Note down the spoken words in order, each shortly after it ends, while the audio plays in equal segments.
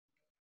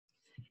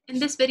In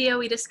this video,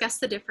 we discuss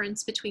the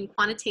difference between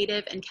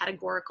quantitative and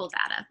categorical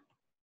data.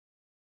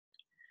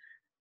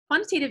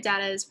 Quantitative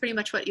data is pretty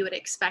much what you would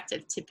expect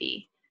it to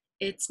be.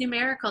 It's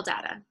numerical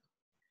data.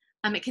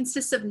 It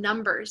consists of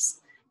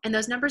numbers, and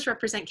those numbers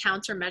represent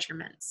counts or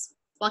measurements.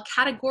 While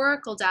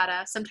categorical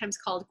data, sometimes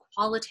called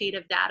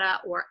qualitative data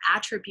or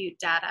attribute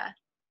data,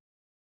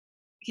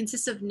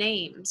 consists of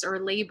names or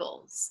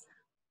labels,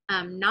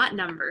 not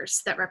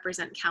numbers that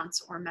represent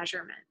counts or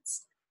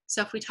measurements.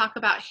 So if we talk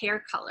about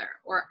hair color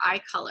or eye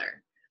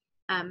color,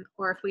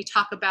 or if we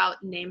talk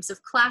about names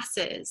of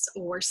classes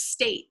or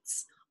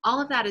states,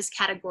 all of that is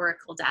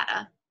categorical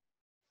data.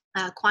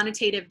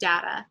 Quantitative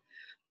data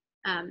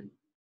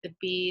would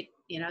be,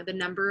 the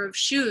number of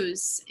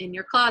shoes in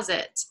your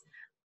closet,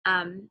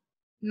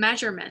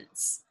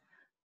 measurements,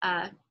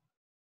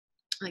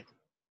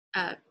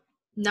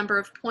 number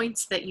of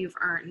points that you've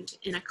earned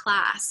in a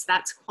class.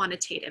 That's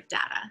quantitative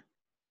data.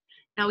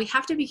 Now we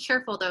have to be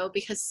careful though,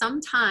 because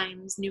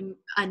sometimes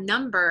a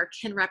number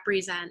can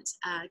represent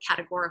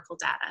categorical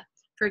data.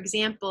 For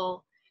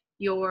example,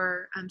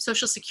 your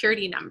social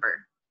security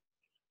number.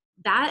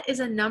 That is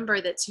a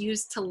number that's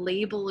used to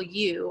label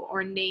you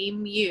or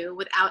name you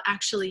without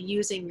actually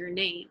using your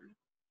name.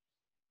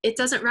 It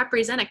doesn't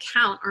represent a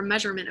count or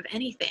measurement of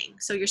anything.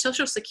 So your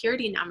social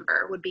security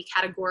number would be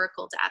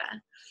categorical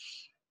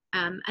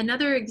data.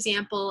 Another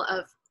example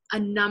of a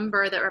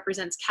number that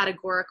represents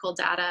categorical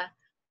data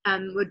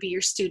would be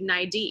your student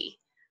ID.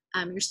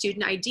 Your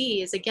student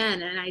ID is,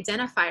 again, an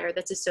identifier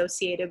that's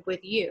associated with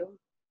you.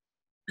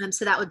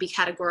 So that would be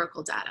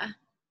categorical data.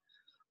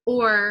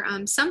 Or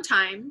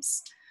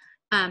sometimes,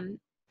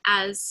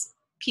 as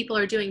people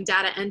are doing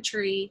data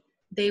entry,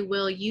 they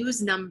will use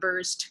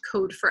numbers to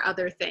code for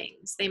other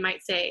things. They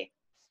might say,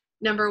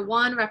 number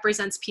 1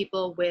 represents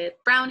people with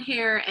brown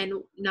hair, and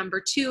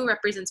number 2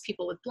 represents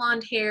people with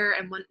blonde hair,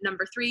 and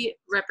number 3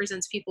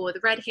 represents people with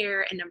red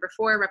hair, and number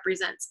 4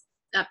 represents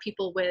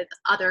people with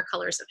other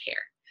colors of hair.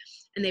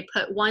 And they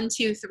put 1,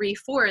 2, 3,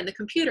 4 in the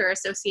computer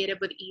associated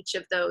with each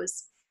of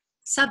those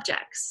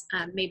subjects,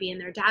 maybe in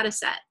their data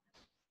set.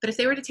 But if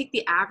they were to take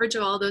the average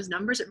of all those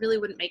numbers, it really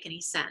wouldn't make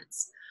any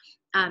sense,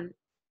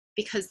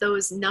 because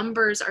those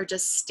numbers are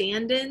just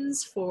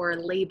stand-ins for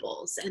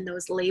labels, and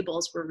those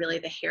labels were really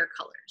the hair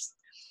colors.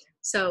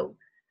 So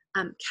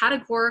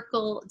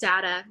categorical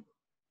data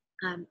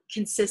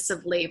consists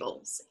of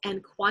labels,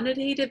 and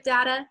quantitative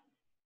data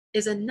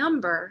is a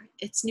number.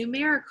 It's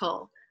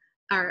numerical,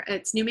 or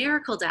it's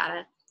numerical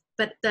data,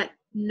 but that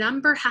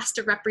number has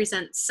to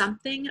represent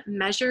something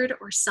measured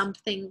or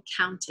something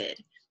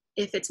counted.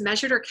 If it's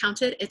measured or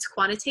counted, it's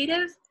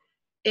quantitative.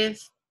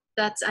 If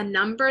that's a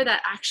number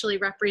that actually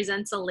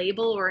represents a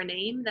label or a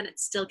name, then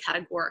it's still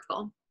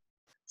categorical.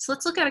 So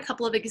let's look at a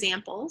couple of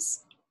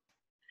examples.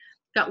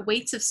 We've got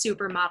weights of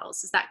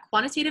supermodels. Is that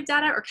quantitative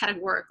data or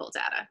categorical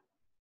data?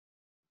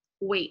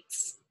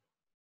 Weights.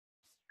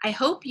 I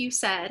hope you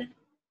said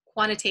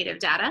quantitative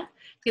data,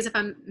 because if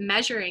I'm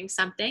measuring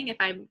something, if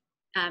I'm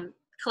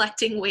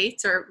collecting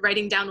weights or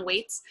writing down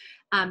weights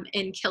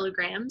in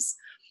kilograms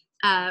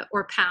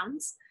or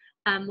pounds,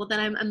 well,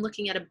 then I'm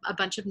looking at a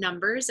bunch of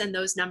numbers, and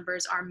those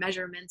numbers are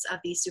measurements of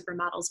these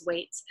supermodels'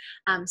 weights.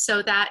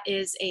 So that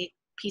is a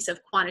piece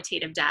of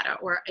quantitative data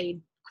or a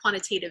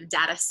quantitative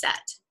data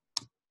set.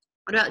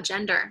 What about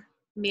gender,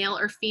 male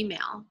or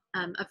female,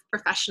 of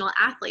professional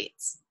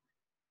athletes?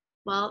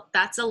 Well,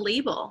 that's a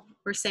label.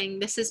 We're saying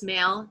this is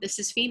male, this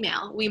is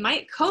female. We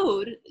might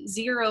code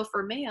 0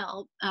 for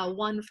male,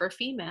 1 for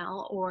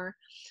female, or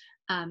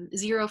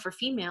 0 for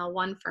female,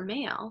 1 for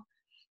male.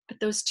 But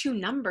those two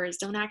numbers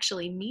don't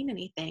actually mean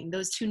anything.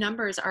 Those two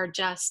numbers are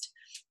just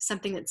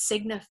something that's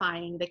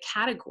signifying the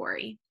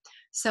category.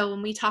 So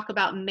when we talk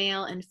about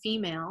male and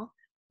female,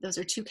 those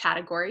are two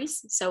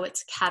categories. So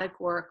it's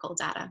categorical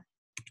data.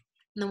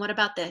 And then what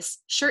about this?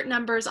 Shirt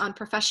numbers on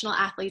professional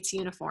athletes'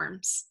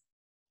 uniforms.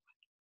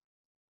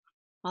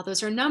 Well,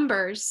 those are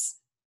numbers,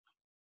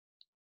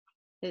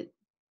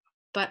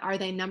 but are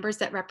they numbers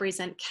that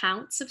represent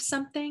counts of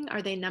something?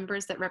 Are they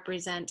numbers that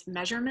represent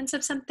measurements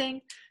of something?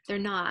 They're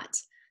not.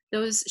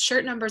 Those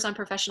shirt numbers on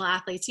professional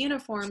athletes'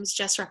 uniforms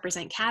just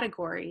represent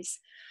categories,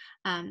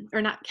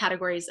 or not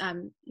categories,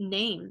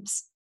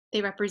 names.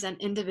 They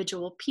represent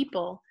individual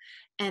people,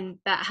 and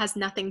that has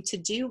nothing to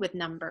do with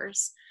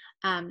numbers,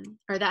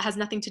 or that has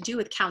nothing to do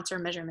with counts or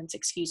measurements,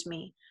 excuse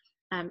me,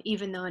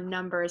 even though a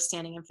number is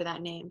standing in for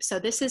that name. So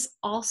this is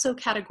also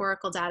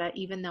categorical data,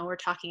 even though we're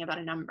talking about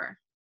a number.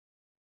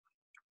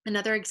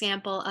 Another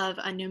example of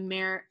a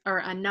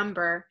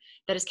number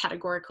that is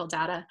categorical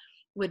data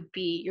would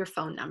be your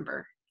phone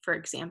number. For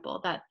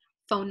example, that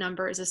phone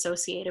number is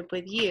associated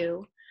with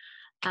you,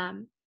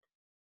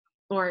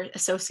 or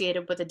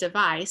associated with a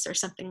device or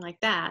something like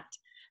that,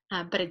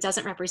 but it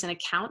doesn't represent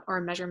a count or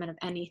a measurement of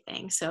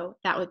anything. So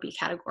that would be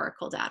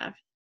categorical data.